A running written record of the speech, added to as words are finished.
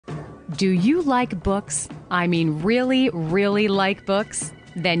Do you like books? I mean, really, really like books?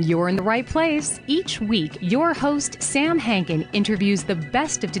 Then you're in the right place. Each week, your host, Sam Hankin, interviews the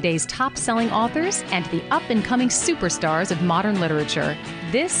best of today's top-selling authors and the up-and-coming superstars of modern literature.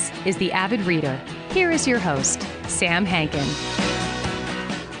 This is The Avid Reader. Here is your host, Sam Hankin.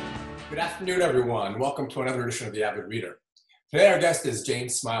 Good afternoon, everyone. Welcome to another edition of The Avid Reader. Today, our guest is Jane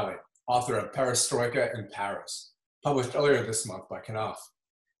Smiley, author of Perestroika in Paris, published earlier this month by Knopf.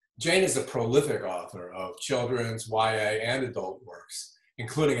 Jane is a prolific author of children's, YA, and adult works,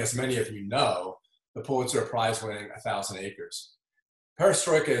 including, as many of you know, the Pulitzer Prize-winning 1,000 Acres.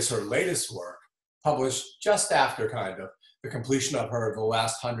 Perestroika is her latest work, published just after, the completion of her The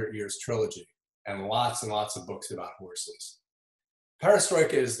Last 100 Years trilogy, and lots of books about horses.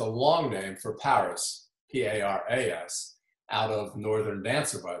 Perestroika is the long name for Paris, P-A-R-A-S, out of Northern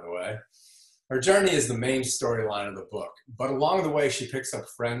Dancer, by the way. Her journey is the main storyline of the book, but along the way she picks up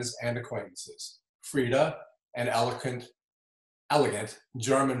friends and acquaintances. Frida, an elegant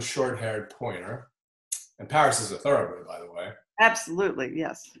German short-haired pointer, and Paris is a thoroughbred, by the way. Absolutely,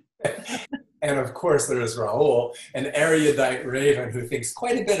 yes. And of course there is Raoul, an erudite raven who thinks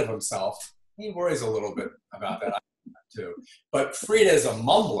quite a bit of himself. He worries a little bit about that too. But Frida is a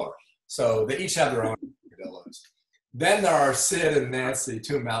mumbler, so they each have their own armadillos. Then there are Sid and Nancy,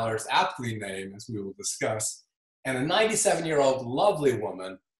 two Mallards aptly named, as we will discuss, and a 97-year-old lovely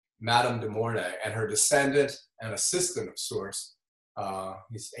woman, Madame de Mornay, and her descendant and assistant of sorts,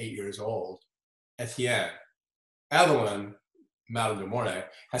 he's 8 years old, Etienne. Evelyn, Madame de Mornay,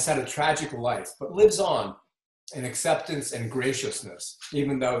 has had a tragic life, but lives on in acceptance and graciousness,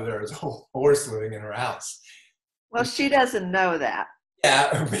 even though there is a horse living in her house. Well, she doesn't know that.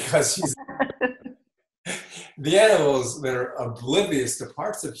 Yeah, because she's... The animals that are oblivious to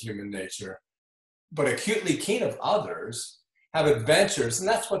parts of human nature, but acutely keen of others, have adventures, and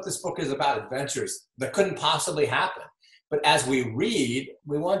that's what this book is about, adventures that couldn't possibly happen. But as we read,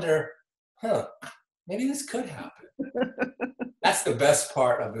 we wonder, maybe this could happen. That's the best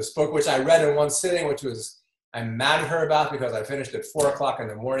part of this book, which I read in one sitting, which was, I'm mad at her about because I finished at 4 o'clock in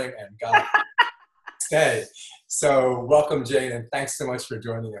the morning and got to stay. So welcome, Jane, and thanks so much for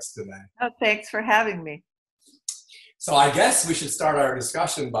joining us today. Oh, thanks for having me. So I guess we should start our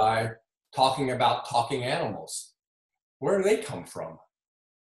discussion by talking about talking animals. Where do they come from?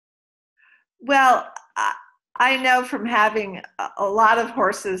 Well, I know from having a lot of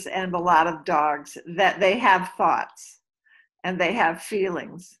horses and a lot of dogs that they have thoughts and they have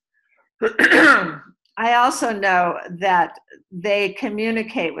feelings. I also know that they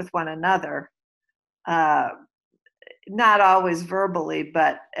communicate with one another, not always verbally,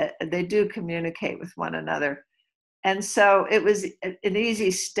 but they do communicate with one another. And so it was an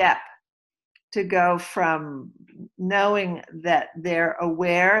easy step to go from knowing that they're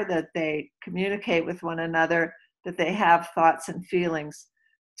aware, that they communicate with one another, that they have thoughts and feelings,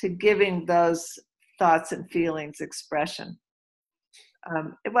 to giving those thoughts and feelings expression.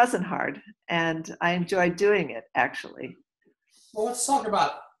 It wasn't hard, and I enjoyed doing it, actually. Well, let's talk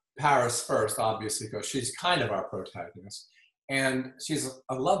about Paris first, obviously, because she's kind of our protagonist. And she's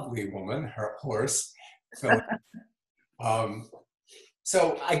a lovely woman, her horse.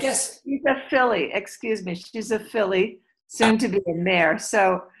 So I guess... She's a filly, excuse me. She's a filly, soon to be a mare.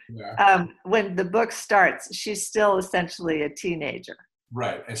 So yeah. When the book starts, she's still essentially a teenager.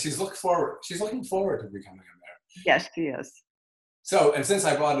 Right, and she's looking forward to becoming a mare. Yes, she is. So, and since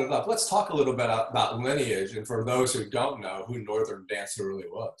I brought it up, let's talk a little bit about lineage, and for those who don't know who Northern Dancer really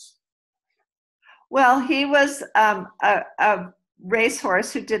was. Well, he was a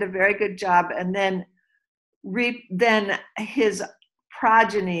racehorse who did a very good job, and then his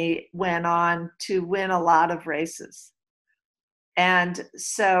progeny went on to win a lot of races. And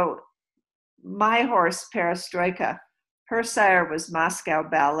so my horse, Perestroika, her sire was Moscow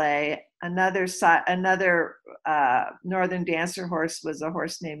Ballet. Another Northern Dancer horse was a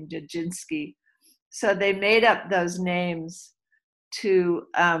horse named Djinsky. So they made up those names to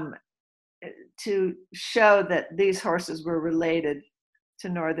show that these horses were related to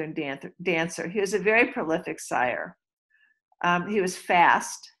Northern Dancer. He was a very prolific sire. He was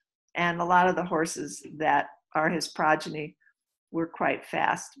fast, and a lot of the horses that are his progeny were quite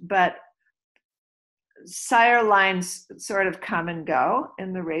fast. But sire lines sort of come and go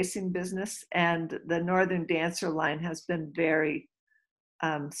in the racing business, and the Northern Dancer line has been very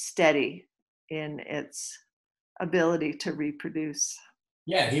steady in its ability to reproduce.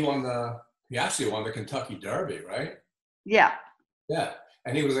 Yeah, he actually won the Kentucky Derby, right? Yeah. Yeah,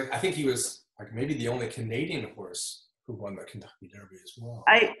 and he was, I think he was like maybe the only Canadian horse who won the Kentucky Derby as well.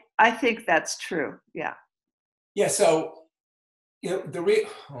 I think that's true, yeah. Yeah, so I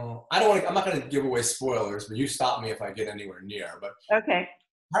don't want to, I'm not going to give away spoilers, but you stop me if I get anywhere near. But Okay.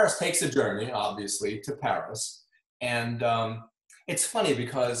 Paris takes a journey, obviously, to Paris. And it's funny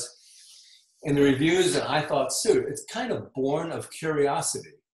because in the reviews, and I thought, Sue, it's kind of born of curiosity.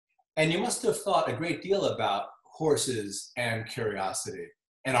 And you must have thought a great deal about horses and curiosity.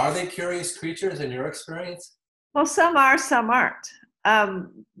 And are they curious creatures in your experience? Well, some are, some aren't.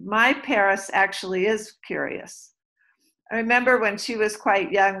 My Paris actually is curious. I remember when she was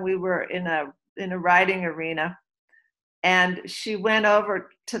quite young, we were in a riding arena, and she went over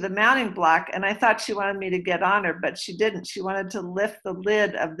to the mounting block, and I thought she wanted me to get on her, but she didn't. She wanted to lift the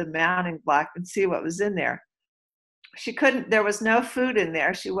lid of the mounting block and see what was in there. She couldn't, there was no food in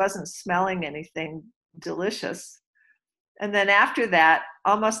there. She wasn't smelling anything delicious. And then after that,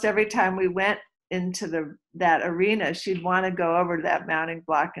 almost every time we went into that arena, she'd want to go over to that mounting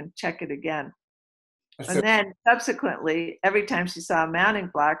block and check it again. And then subsequently, every time she saw a mounting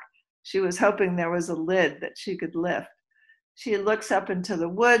block, she was hoping there was a lid that she could lift. She looks up into the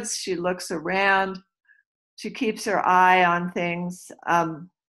woods, she looks around, she keeps her eye on things.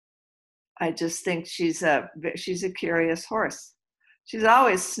 I just think she's a curious horse. She's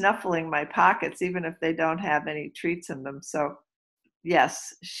always snuffling my pockets, even if they don't have any treats in them. So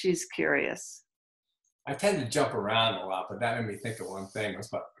yes, she's curious. I tend to jump around a lot, but that made me think of one thing. It was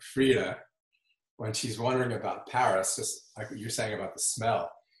about Frida, when she's wondering about Paris, just like what you're saying about the smell.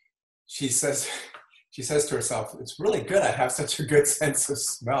 She says to herself, it's really good I have such a good sense of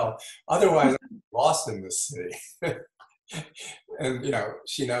smell. Otherwise, I'm lost in this city. And,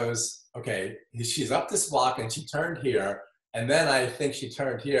 she knows, okay, she's up this block and she turned here. And then I think she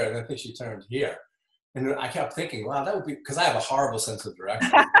turned here, and then I think she turned here. And I kept thinking, wow, that would be, because I have a horrible sense of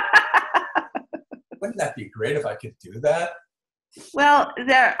direction. Wouldn't that be great if I could do that? Well,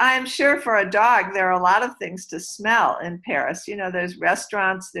 I'm sure for a dog, there are a lot of things to smell in Paris. There's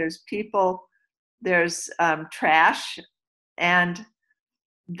restaurants, there's people, there's trash, and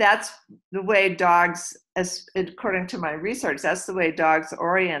that's the way dogs, according to my research, that's the way dogs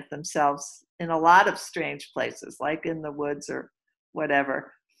orient themselves in a lot of strange places, like in the woods or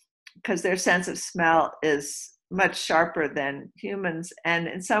whatever, because their sense of smell is much sharper than humans, and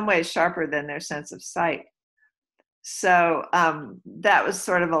in some ways sharper than their sense of sight. So that was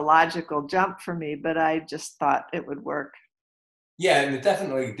sort of a logical jump for me, but I just thought it would work. Yeah, and it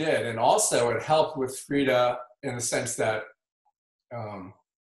definitely did. And also it helped with Frida in the sense that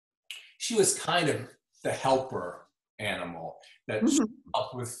she was kind of the helper animal, that she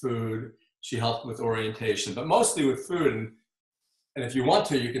helped with food, she helped with orientation, but mostly with food. And if you want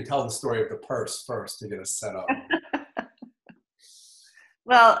to, you can tell the story of the purse first to get us set up.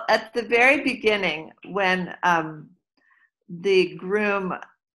 Well, at the very beginning, when the groom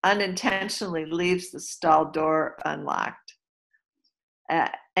unintentionally leaves the stall door unlocked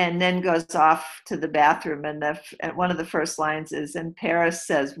and then goes off to the bathroom, and one of the first lines is, and Paris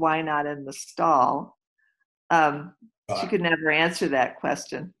says, "Why not in the stall?" She could never answer that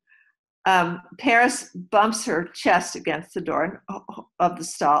question. Paris bumps her chest against the door of the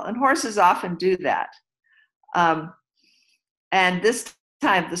stall, and horses often do that. And this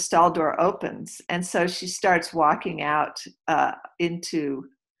time the stall door opens, and so she starts walking out into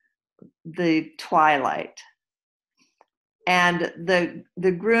the twilight. And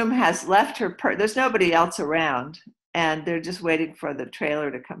the groom has left her purse. There's nobody else around, and they're just waiting for the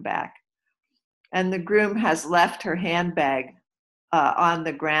trailer to come back. And the groom has left her handbag on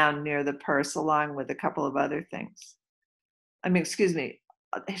the ground near the purse, along with a couple of other things.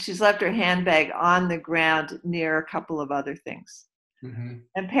 She's left her handbag on the ground near a couple of other things. Mm-hmm.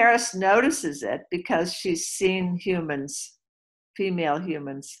 And Paris notices it because she's seen female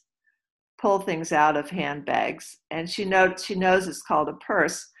humans, pull things out of handbags. And she knows it's called a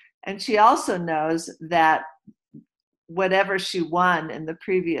purse. And she also knows that whatever she won in the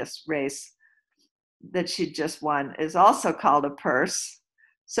previous race that she just won is also called a purse.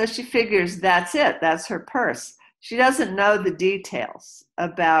 So she figures that's it, that's her purse. She doesn't know the details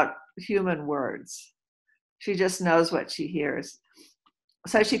about human words. She just knows what she hears.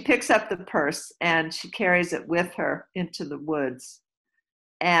 So she picks up the purse and she carries it with her into the woods.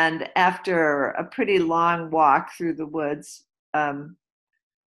 And after a pretty long walk through the woods,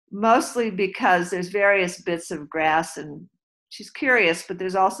 mostly because there's various bits of grass, and she's curious, but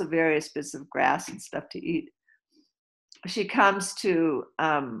there's also various bits of grass and stuff to eat, she comes to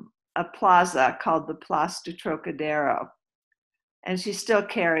a plaza called the Place du Trocadero, and she's still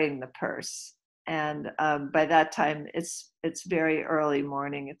carrying the purse. And by that time, it's very early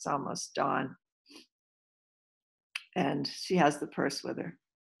morning. It's almost dawn. And she has the purse with her.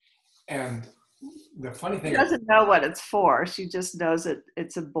 And the funny She thing, doesn't know what it's for. She just knows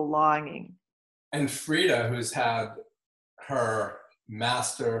it's a belonging. and Frida, who's had her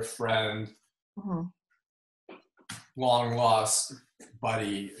master friend, Mm-hmm. long lost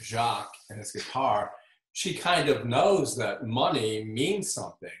buddy Jacques and his guitar, she kind of knows that money means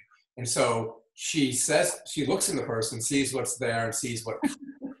something. And so she says, she looks in the person, sees what's there and sees what,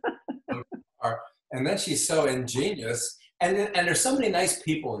 and then she's so ingenious. And there's so many nice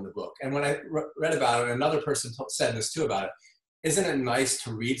people in the book. And when I read about it, another person said this too about it. Isn't it nice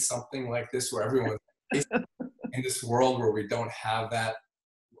to read something like this where everyone's in this world where we don't have that,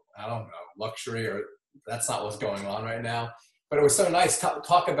 I don't know, luxury, or that's not what's going on right now. But it was so nice.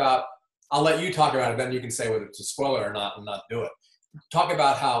 Talk about, I'll let you talk about it, then you can say whether it's a spoiler or not and not do it. Talk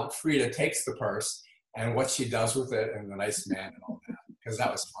about how Frida takes the purse and what she does with it and the nice man and all that, because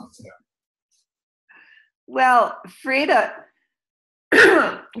that was fun too. Well, Frida,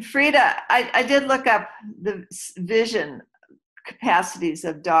 I did look up the vision capacities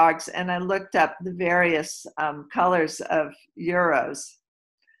of dogs, and I looked up the various colors of euros.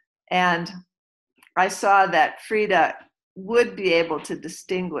 And I saw that Frida would be able to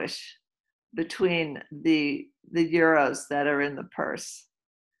distinguish between the euros that are in the purse.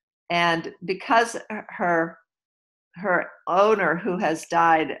 And because her owner, who has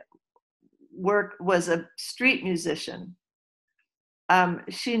died, was a street musician,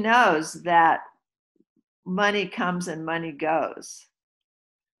 she knows that money comes and money goes.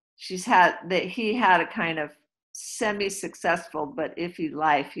 He had a kind of semi-successful but iffy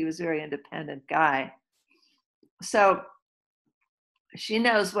life. He was a very independent guy. So she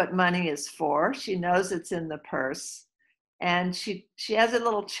knows what money is for. She knows it's in the purse. And she has a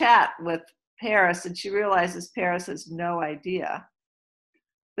little chat with Paris, and she realizes Paris has no idea.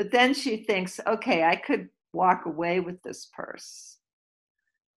 But then she thinks, okay, I could walk away with this purse.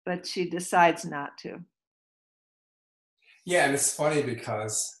 But she decides not to. Yeah, and it's funny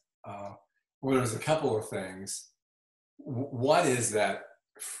because well, there's a couple of things. One is that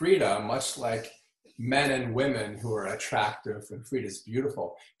Frida, much like men and women who are attractive, and Frida's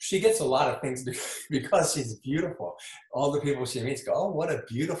beautiful, she gets a lot of things because she's beautiful. All the people she meets go, oh, what a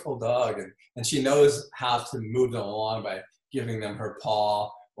beautiful dog. And she knows how to move them along by giving them her paw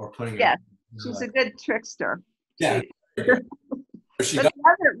or putting Yes, her, she's a good trickster. Yeah. But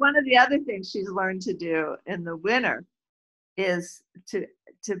one of the other things she's learned to do in The Winner is to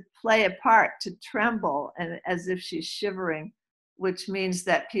play a part, to tremble, and as if she's shivering, which means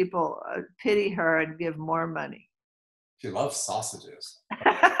that people pity her and give more money. She loves sausages.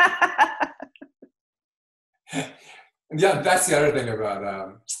 Yeah, that's the other thing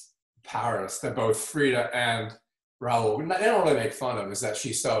about Paris that both Frida and Raoul, they don't really make fun of, is that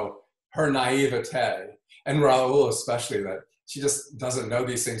she's her naivete, and Raoul especially, that she just doesn't know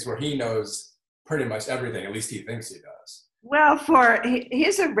these things where he knows pretty much everything, at least he thinks he does. Well,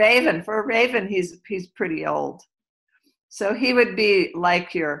 he's a raven. For a raven, he's pretty old. So he would be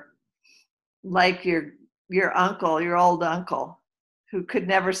like your uncle, your old uncle, who could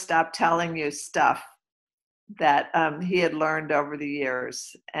never stop telling you stuff that he had learned over the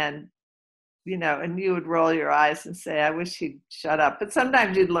years. And, and you would roll your eyes and say, I wish he'd shut up. But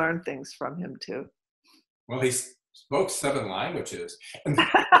sometimes you'd learn things from him too. Well, he spoke 7 languages.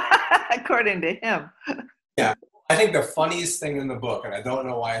 According to him. Yeah. I think the funniest thing in the book, and I don't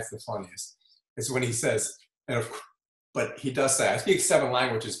know why it's the funniest, is when he says, but he does say, I speak 7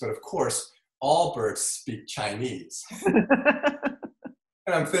 languages, but of course, all birds speak Chinese. And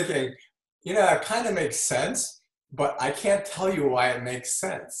I'm thinking, it kind of makes sense, but I can't tell you why it makes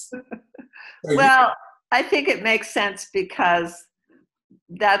sense. Well, I think it makes sense because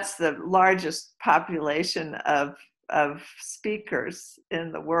that's the largest population of speakers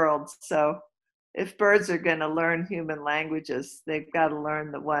in the world. So if birds are going to learn human languages, they've got to learn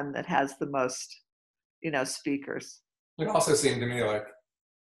the one that has the most, speakers. It also seemed to me like,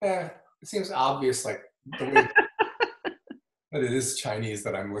 it seems obvious, like the way that it is Chinese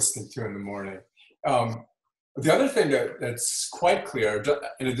that I'm listening to in the morning. The other thing that's quite clear,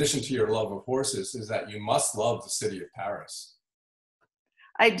 in addition to your love of horses, is that you must love the city of Paris.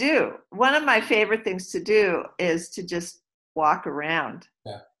 I do. One of my favorite things to do is to just walk around.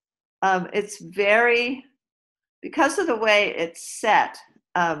 Yeah. It's because of the way it's set,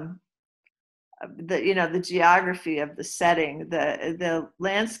 the geography of the setting, the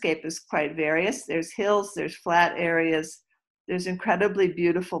landscape is quite various. There's hills, there's flat areas, there's incredibly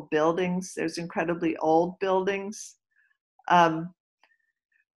beautiful buildings, there's incredibly old buildings.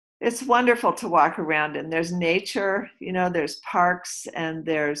 It's wonderful to walk around in. There's nature, there's parks, and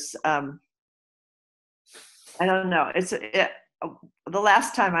there's, I don't know, the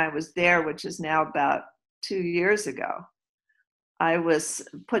last time I was there, which is now about 2 years ago, I was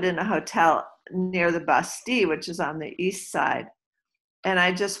put in a hotel near the Bastille, which is on the east side. And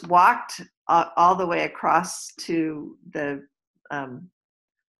I just walked all the way across to the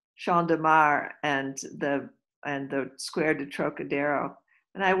Champ de Mars and the Square de Trocadero.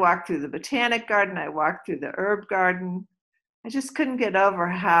 And I walked through the Botanic Garden. I walked through the Herb Garden. I just couldn't get over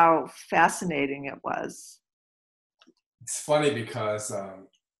how fascinating it was. It's funny because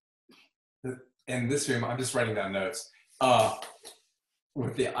in this room, I'm just writing down notes.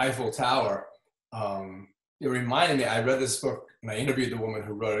 With the Eiffel Tower, it reminded me, I read this book and I interviewed the woman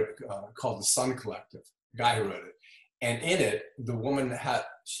who wrote it called The Sun Collective, the guy who wrote it. And in it, the woman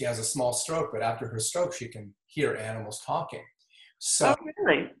she has a small stroke, but after her stroke, she can hear animals talking. So, oh,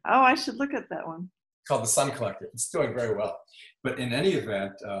 really? Oh, I should look at that one. It's called The Sun Collective. It's doing very well. But in any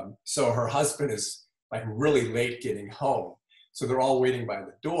event, so her husband is like really late getting home. So they're all waiting by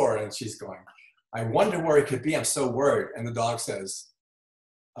the door and she's going, I wonder where he could be. I'm so worried. And the dog says,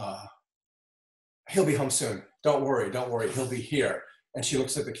 he'll be home soon. Don't worry. He'll be here. And she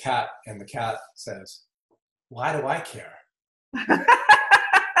looks at the cat and the cat says, why do I care?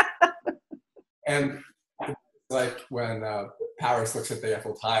 And like when Paris looks at the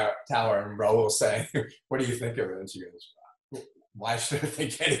Eiffel Tower and Raoul's saying, what do you think of it? And she goes, why should I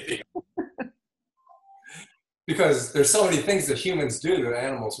think anything? Because there's so many things that humans do that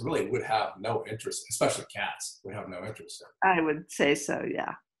animals really would have no interest, especially cats would have no interest in. I would say so,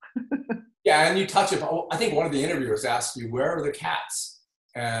 yeah. Yeah, and you touch it. I think one of the interviewers asked you, where are the cats?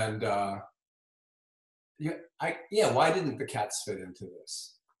 And why didn't the cats fit into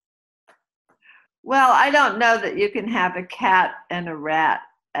this? Well, I don't know that you can have a cat and a rat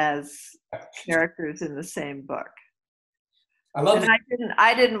as characters in the same book.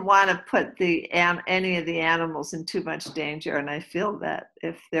 I didn't want to put any of the animals in too much danger, and I feel that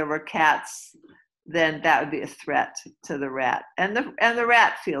if there were cats, then that would be a threat to the rat, and the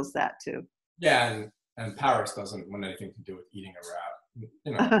rat feels that too. Yeah, and Paris doesn't want anything to do with eating a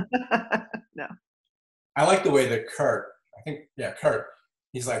rat. No. I like the way that Kurt,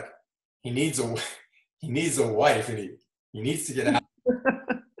 he's like, he needs a wife and he needs to get out.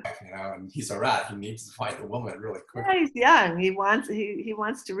 And he's a rat. He needs to find a woman really quickly. Yeah, he's young. He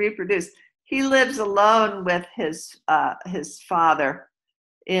wants to reproduce. He lives alone with his father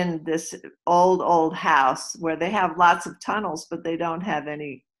in this old house where they have lots of tunnels, but they don't have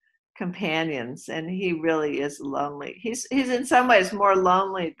any companions. And he really is lonely. He's in some ways more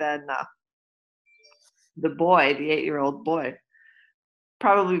lonely than the 8-year-old boy,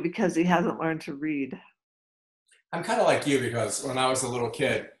 probably because he hasn't learned to read. I'm kind of like you because when I was a little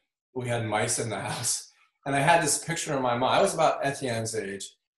kid, we had mice in the house. And I had this picture in my mind. I was about Etienne's age.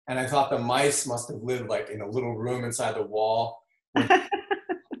 And I thought the mice must have lived like in a little room inside the wall. Would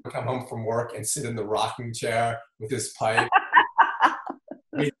come home from work and sit in the rocking chair with his pipe.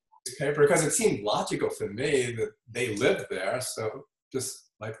 Read paper, because it seemed logical to me that they lived there. So just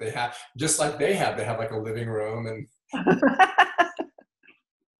like they have like a living room. And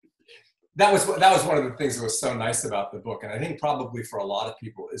that was one of the things that was so nice about the book. And I think probably for a lot of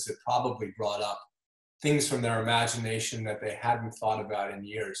people is it probably brought up things from their imagination that they hadn't thought about in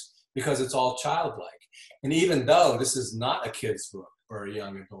years, because it's all childlike. And even though this is not a kid's book or a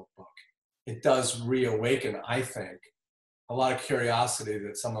young adult book, it does reawaken, I think, a lot of curiosity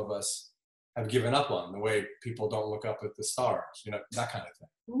that some of us have given up on, the way people don't look up at the stars, that kind of thing.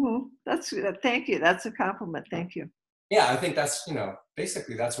 Mm-hmm. That's good. Thank you. That's a compliment. Thank you. Yeah, I think that's,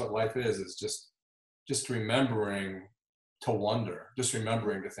 basically that's what life is just remembering to wonder, just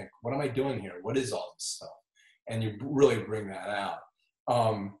remembering to think, what am I doing here? What is all this stuff? And you really bring that out.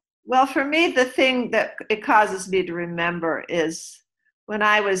 Well, for me, the thing that it causes me to remember is when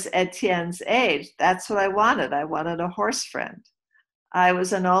I was Etienne's age, that's what I wanted. I wanted a horse friend. I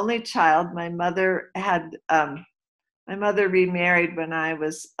was an only child. My mother remarried when I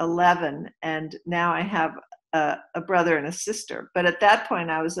was 11, and now I have a brother and a sister. But at that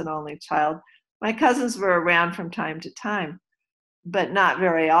point, I was an only child. My cousins were around from time to time, but not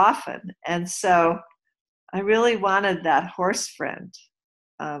very often. And so I really wanted that horse friend.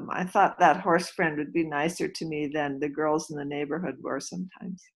 I thought that horse friend would be nicer to me than the girls in the neighborhood were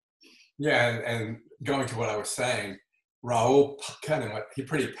sometimes. Yeah, and going to what I was saying, Raoul he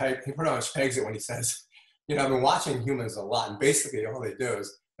pretty much pegs it when he says, I've been watching humans a lot, and basically all they do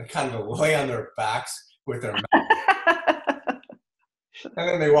is they kind of lay on their backs with their mouth. And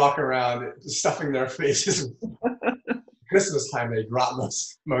then they walk around stuffing their faces. Christmas time, they drop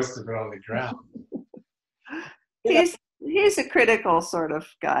most of it on the ground. He's a critical sort of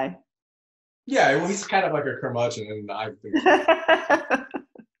guy. Yeah, well, he's kind of like a curmudgeon, and I think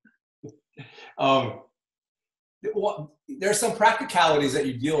um, well, there's some practicalities that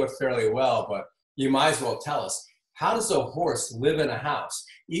you deal with fairly well, but you might as well tell us, how does a horse live in a house,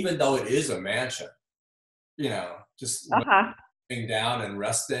 even though it is a mansion? You know, just Uh-huh. laying down and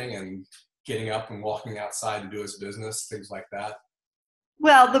resting and getting up and walking outside to do his business, things like that.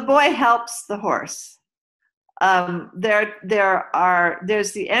 Well, the boy helps the horse. There's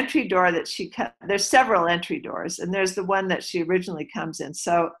the entry door that there's several entry doors, and there's the one that she originally comes in.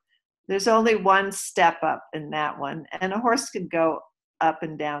 So there's only one step up in that one, and a horse can go up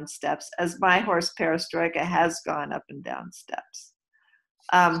and down steps, as my horse Perestroika has gone up and down steps,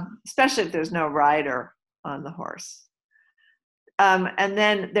 especially if there's no rider on the horse. And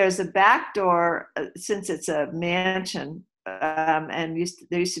then there's a back door, since it's a mansion, and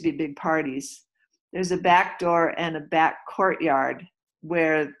there used to be big parties. There's a back door and a back courtyard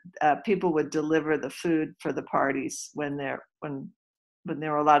where people would deliver the food for the parties when there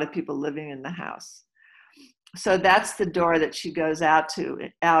were a lot of people living in the house. So that's the door that she goes out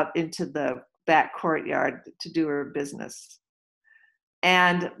into the back courtyard to do her business.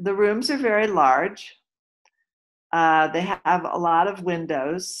 And the rooms are very large. They have a lot of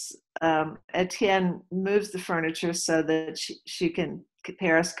windows. Etienne moves the furniture so that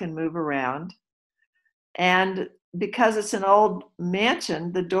Paris can move around. And because it's an old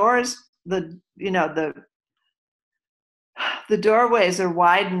mansion, the doorways are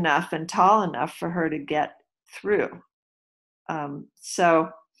wide enough and tall enough for her to get through. So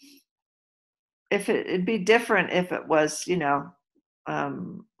it'd be different if it was,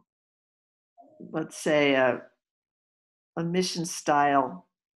 let's say a mission style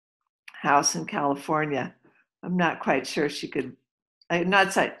house in California. I'm not quite sure she could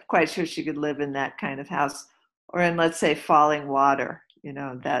live in that kind of house, or in, let's say, Falling Water,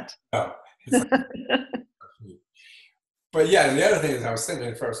 that. Oh, it's like, but yeah, and the other thing is, I was thinking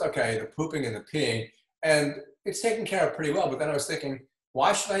at first, okay, the pooping and the peeing, and it's taken care of pretty well. But then I was thinking,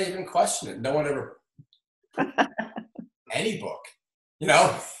 why should I even question it? No one ever any book,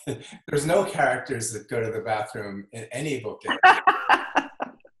 there's no characters that go to the bathroom in any book.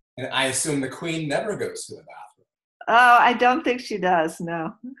 And I assume the queen never goes to the bathroom. Oh, I don't think she does,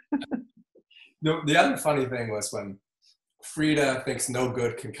 no. The other funny thing was when Frida thinks no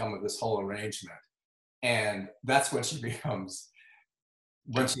good can come of this whole arrangement. And that's when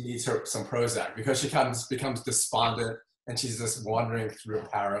when she needs some Prozac, because she becomes despondent and she's just wandering through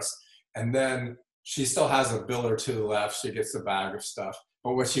Paris. And then she still has a bill or two left. She gets a bag of stuff.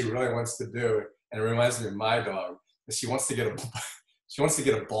 But what she really wants to do, and it reminds me of my dog, is she wants to get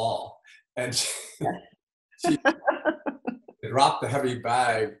a ball. And she dropped the heavy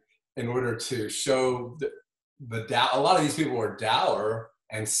bag in order to show a lot of these people are dour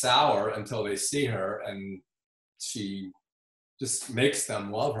and sour until they see her, and she just makes them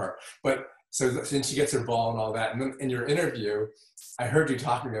love her. But so then she gets her ball and all that. And then in your interview, I heard you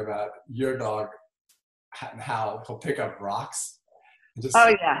talking about your dog and how he'll pick up rocks.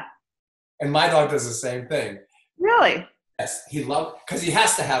 Oh yeah. And my dog does the same thing. Really? Yes, because he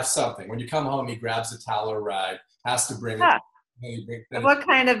has to have something. When you come home, he grabs a towel or rag, has to bring it. What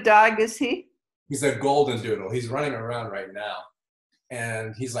kind of dog is he? He's a golden doodle. He's running around right now.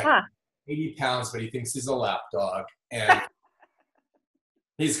 And he's like 80 pounds, but he thinks he's a lap dog. And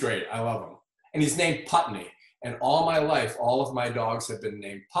he's great. I love him. And he's named Putney. And all my life, all of my dogs have been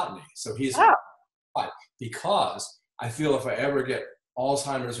named Putney. So he's because I feel if I ever get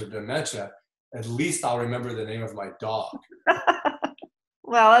Alzheimer's or dementia, at least I'll remember the name of my dog.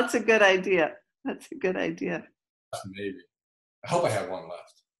 Well, that's a good idea. That's a good idea. Maybe. I hope I have one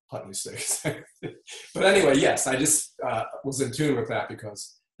left. Putney 6. But anyway, yes, I just was in tune with that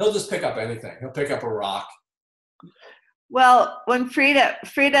because he'll just pick up anything. He'll pick up a rock. Well, when Frida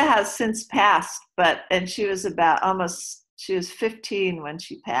has since passed, and she was 15 when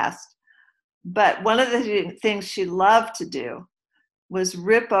she passed. But one of the things she loved to do was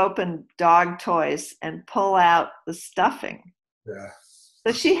rip open dog toys and pull out the stuffing. Yeah.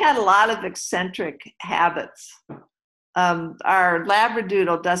 So she had a lot of eccentric habits. Our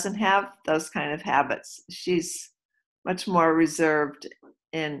Labradoodle doesn't have those kind of habits. She's much more reserved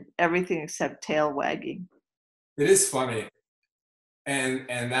in everything except tail wagging. It is funny. And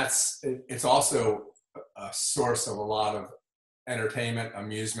it's also a source of a lot of entertainment,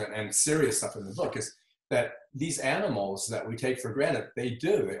 amusement, and serious stuff in the book, is that these animals that we take for granted, they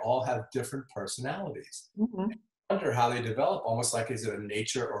all have different personalities. Mm-hmm. I wonder how they develop, almost like, is it a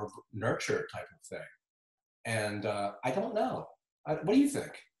nature or nurture type of thing? And I don't know. What do you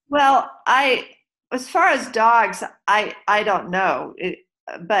think? Well, as far as dogs, I don't know.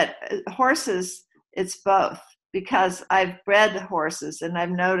 but horses, it's both, because I've bred horses and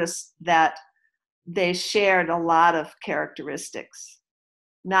I've noticed that they shared a lot of characteristics.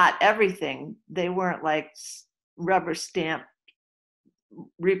 Not everything. They weren't like rubber stamp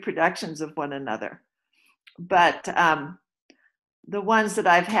reproductions of one another. But the ones that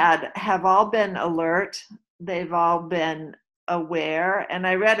I've had have all been alert. They've all been aware. And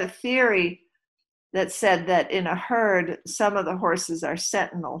I read a theory that said that in a herd, some of the horses are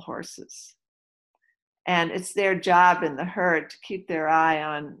sentinel horses. And it's their job in the herd to keep their eye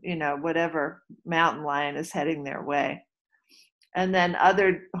on, whatever mountain lion is heading their way. And then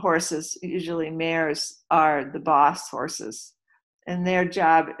other horses, usually mares, are the boss horses. And their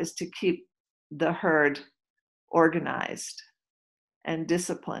job is to keep the herd organized and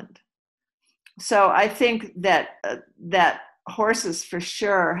disciplined. So I think that that horses for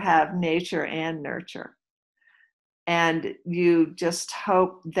sure have nature and nurture. And you just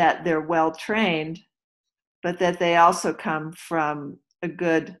hope that they're well trained, but that they also come from a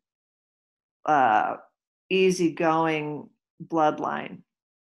good, easygoing bloodline.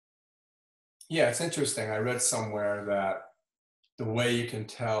 Yeah, it's interesting. I read somewhere that the way you can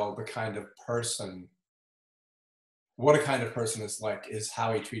tell what a kind of person is like, is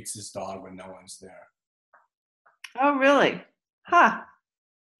how he treats his dog when no one's there. Oh, really? Huh.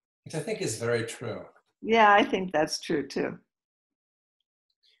 Which I think is very true. Yeah, I think that's true too.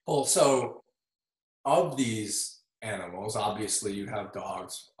 Well, so of these animals, obviously you have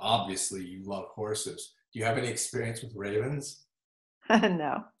dogs, obviously you love horses. Do you have any experience with ravens?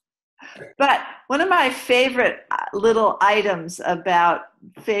 No. But one of my favorite little items about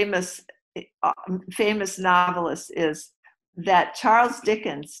famous novelists is that Charles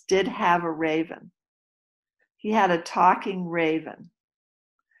Dickens did have a raven. He had a talking raven.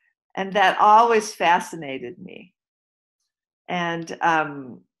 And that always fascinated me. And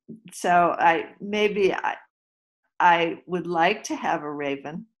so I would like to have a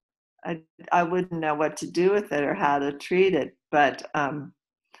raven. I wouldn't know what to do with it or how to treat it, but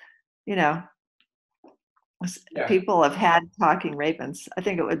yeah. People have had talking ravens. I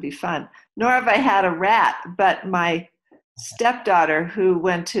think it would be fun. Nor have I had a rat, but my stepdaughter, who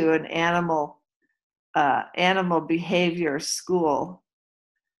went to an animal behavior school,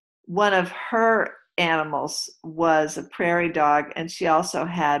 one of her animals was a prairie dog, and she also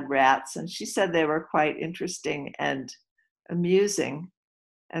had rats, and she said they were quite interesting and amusing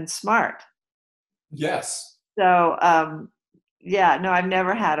and smart. Yes. So no, I've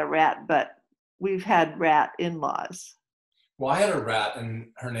never had a rat, but we've had rat in-laws. Well, I had a rat,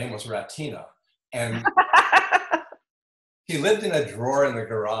 and her name was Ratina, and she lived in a drawer in the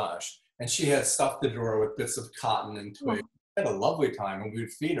garage, and she had stuffed the drawer with bits of cotton and twigs. We had a lovely time, and we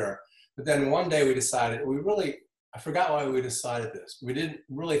would feed her. But then one day we decided, I forgot why we decided this. We didn't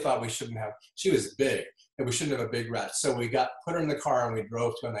really thought we shouldn't have, she was big, and we shouldn't have a big rat. So we put her in the car and we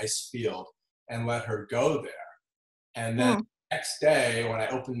drove to a nice field and let her go there. And then the next day, when I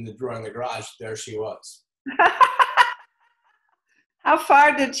opened the drawer in the garage, there she was. How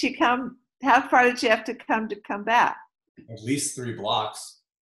far did she come? How far did she have to come back? At least 3 blocks.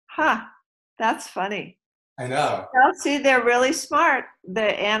 Huh, that's funny. I know. Well, see, they're really smart.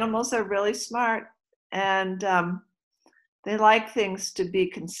 The animals are really smart, and they like things to be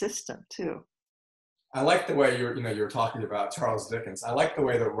consistent too. I like the way you're talking about Charles Dickens. I like the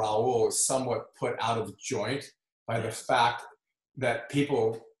way that Raoul is somewhat put out of joint by the fact that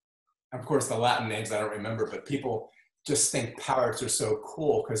people, of course, the Latin names I don't remember, but people just think parrots are so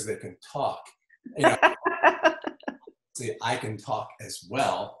cool because they can talk. See, I can talk as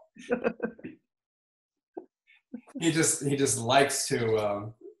well. He just likes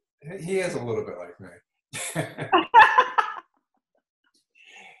to. He is a little bit like me.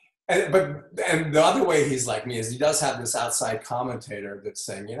 And the other way he's like me is he does have this outside commentator that's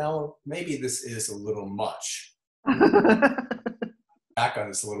saying, maybe this is a little much. Back on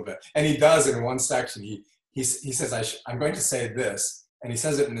this a little bit, and he does in one section. He says, I'm going to say this, and he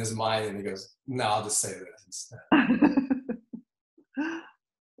says it in his mind, and he goes, no, I'll just say this instead.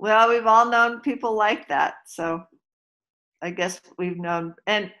 Well, we've all known people like that, so I guess we've known.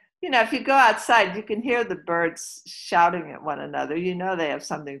 And if you go outside, you can hear the birds shouting at one another. They have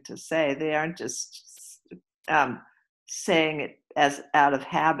something to say. They aren't just saying it as out of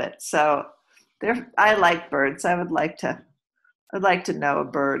habit. So I like birds. I'd like to know a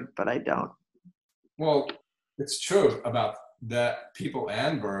bird, but I don't. Well, it's true about that people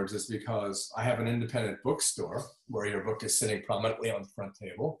and birds is because I have an independent bookstore where your book is sitting prominently on the front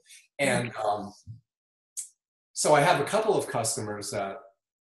table. And so I have a couple of customers that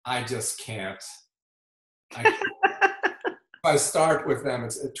I just can't. I start with them,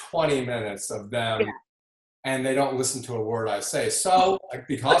 it's 20 minutes of them, and they don't listen to a word I say. So, like,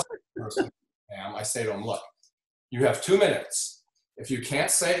 because I say to them, look, you have 2 minutes. If you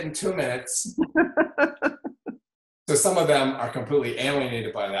can't say it in 2 minutes, so some of them are completely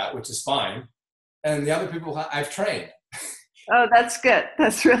alienated by that, which is fine. And the other people I've trained. Oh, that's good.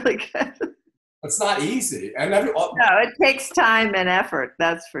 That's really good. It's not easy. And No, it takes time and effort,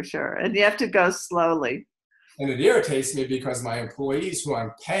 that's for sure. And you have to go slowly. And it irritates me because my employees who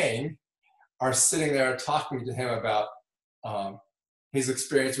I'm paying are sitting there talking to him about his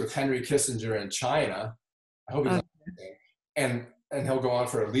experience with Henry Kissinger in China. I hope he's not listening. And he'll go on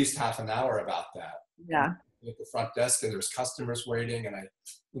for at least half an hour about that. Yeah. At the front desk, and there's customers waiting, and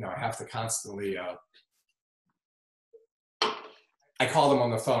I have to constantly I call them on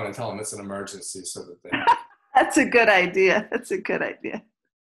the phone and tell them it's an emergency so that they That's a good idea. That's a good idea.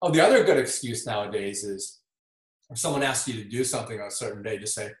 Oh, the other good excuse nowadays is if someone asks you to do something on a certain day,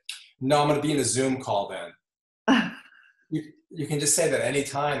 just say, no, I'm going to be in a Zoom call then. You can just say that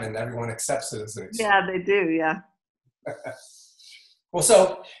anytime and everyone accepts it as an excuse. Yeah, they do, yeah. Well,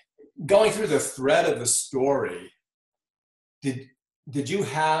 so going through the thread of the story, did you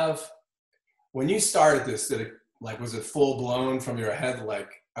have, when you started this, was it full blown from your head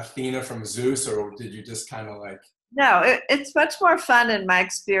like Athena from Zeus, or did you just kind of like? No, it's much more fun in my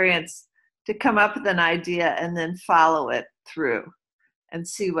experience to come up with an idea and then follow it through and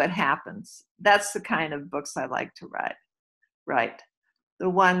see what happens. That's the kind of books I like to write. The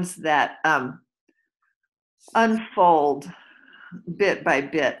ones that unfold bit by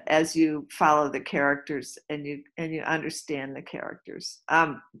bit as you follow the characters and you understand the characters.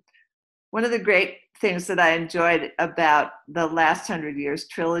 One of the great things that I enjoyed about the Last 100 Years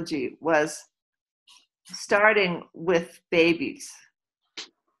trilogy was starting with babies,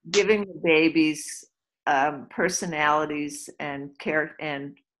 giving the babies personalities and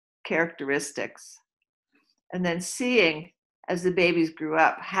characteristics, and then seeing as the babies grew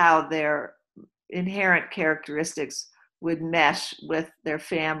up how their inherent characteristics would mesh with their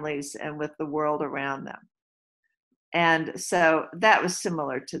families and with the world around them. And so that was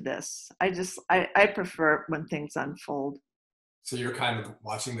similar to this. I prefer when things unfold. So you're kind of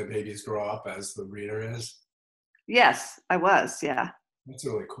watching the babies grow up as the reader is? Yes, I was, yeah. That's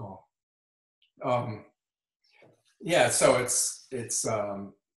really cool. Yeah, so it's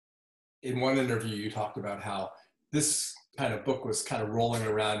in one interview you talked about how this kind of book was kind of rolling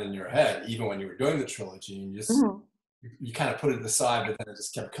around in your head even when you were doing the trilogy, and you just you kind of put it aside, but then it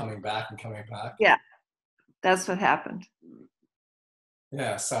just kept coming back and coming back. Yeah, that's what happened.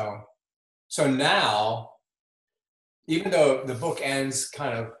 Yeah, so now, even though the book ends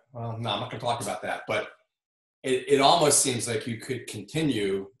kind of, well, no, I'm not going to talk about that, but it almost seems like you could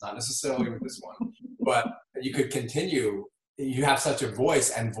continue, not necessarily with this one, but you could continue. You have such a voice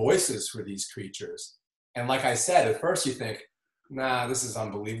and voices for these creatures. And like I said, at first you think, nah, this is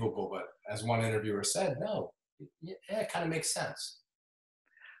unbelievable. But as one interviewer said, no, it kind of makes sense.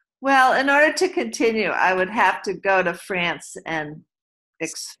 Well, in order to continue, I would have to go to France and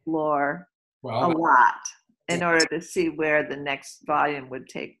explore a lot in order to see where the next volume would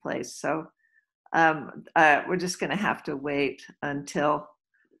take place. So we're just going to have to wait until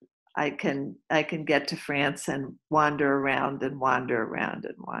I can get to France and wander around and wander around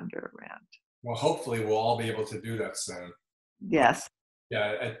and wander around. Well, hopefully we'll all be able to do that soon. Yes.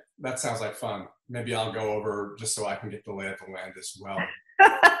 Yeah, that sounds like fun. Maybe I'll go over just so I can get the lay of the land as well.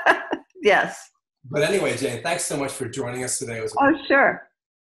 Yes. But anyway, Jane, thanks so much for joining us today. Sure.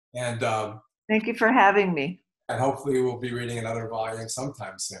 And thank you for having me. And hopefully we'll be reading another volume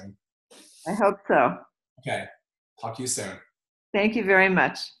sometime soon. I hope so. Okay. Talk to you soon. Thank you very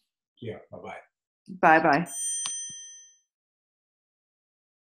much. Yeah. Bye-bye. Bye-bye.